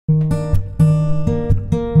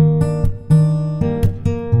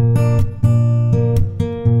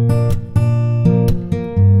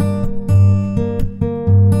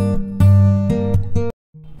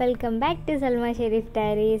Welcome back to Salma Shareef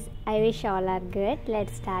Diaries. I wish all are good.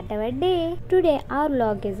 Let's start our day. Today our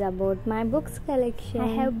vlog is about my books collection. I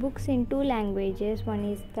have books in two languages. One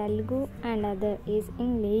is Telugu and other is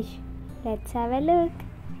English. Let's have a look.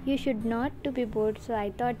 You should not to be bored, so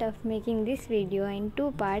I thought of making this video in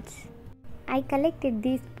two parts. I collected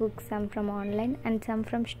these books, some from online and some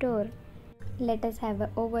from store. Let us have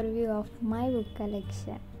an overview of my book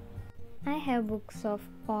collection. I have books of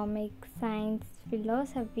comics, science,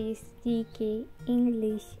 philosophy, GK,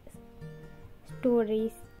 English,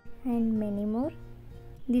 stories and many more.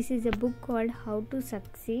 This is a book called How to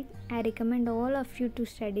Succeed. I recommend all of you to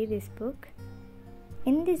study this book.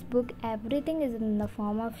 In this book, everything is in the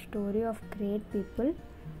form of story of great people.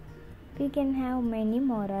 We can have many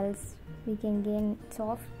morals. We can gain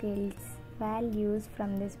soft skills, values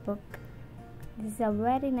from this book. This is a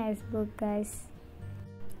very nice book, guys.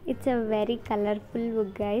 It's a very colorful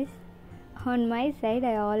book, guys. On my side,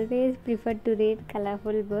 I always prefer to read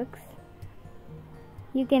colorful books.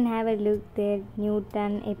 You can have a look there.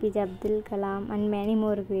 Newton, APJ Abdul Kalam and many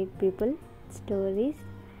more great people stories.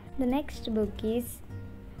 The next book is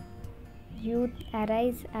Youth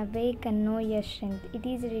Arise, Awake and Know Your Strength. It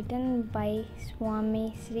is written by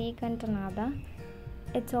Swami Srikantanada.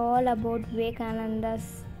 It's all about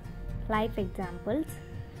Vivekananda's life examples.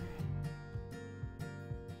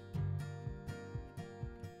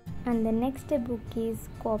 And the next book is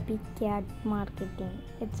Copycat Marketing.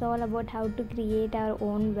 It's all about how to create our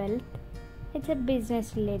own wealth. It's a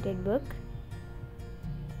business related book.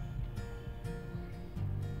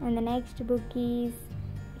 And the next book is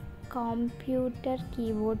Computer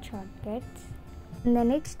Keyboard Shortcuts. And the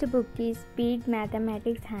next book is Speed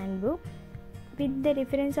Mathematics Handbook. With the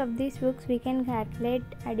reference of these books, we can calculate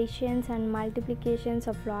additions and multiplications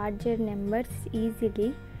of larger numbers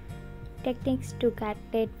easily. Techniques to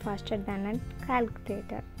calculate faster than a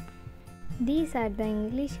calculator. These are the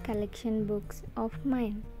English collection books of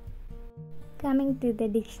mine. Coming to the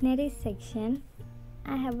dictionary section,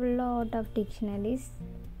 I have a lot of dictionaries.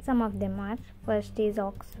 Some of them are, first is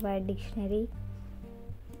Oxford Dictionary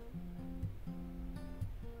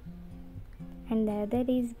and the other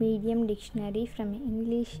is Medium Dictionary from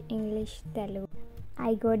English, Telugu.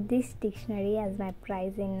 I got this dictionary as my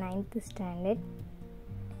prize in 9th standard.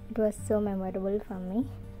 It was so memorable for me.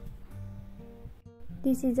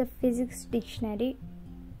 This is a physics dictionary.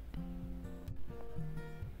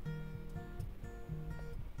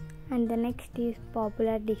 And the next is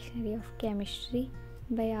Popular Dictionary of Chemistry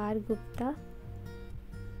by R. Gupta.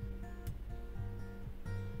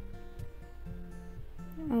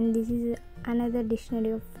 And this is another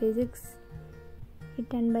dictionary of physics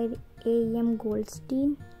written by A. M.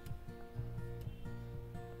 Goldstein.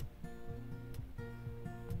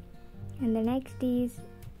 And the next is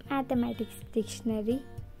Mathematics Dictionary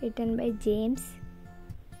written by James.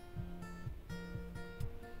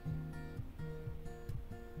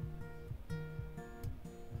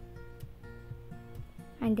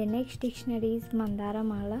 And the next dictionary is Mandara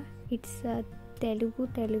Mala. It's a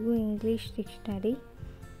Telugu English dictionary.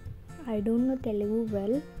 I don't know Telugu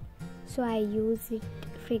well, so I use it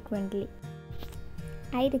frequently.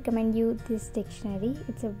 I recommend you this dictionary.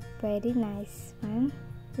 It's a very nice one.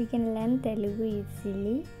 We can learn Telugu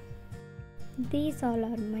easily. These all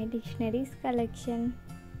are my dictionaries collection.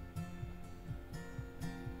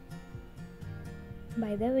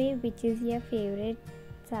 By the way, which is your favorite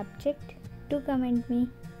subject? Do comment me.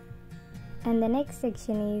 And the next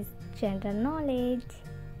section is General Knowledge.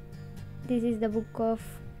 This is the book of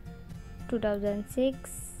 2006.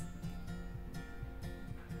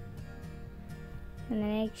 And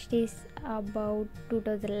the next is about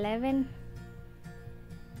 2011.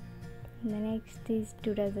 The next is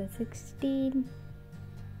 2016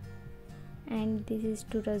 and this is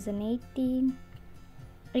 2018.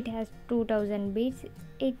 It has 2000 bits.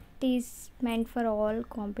 It is meant for all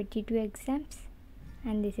competitive exams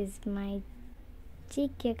and this is my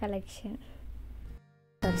GK collection.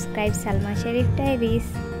 Subscribe Salma Shareef Diaries.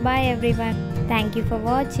 Bye everyone. Thank you for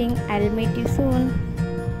watching. I'll meet you soon.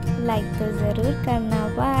 Like to जरूर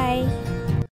करना. Bye.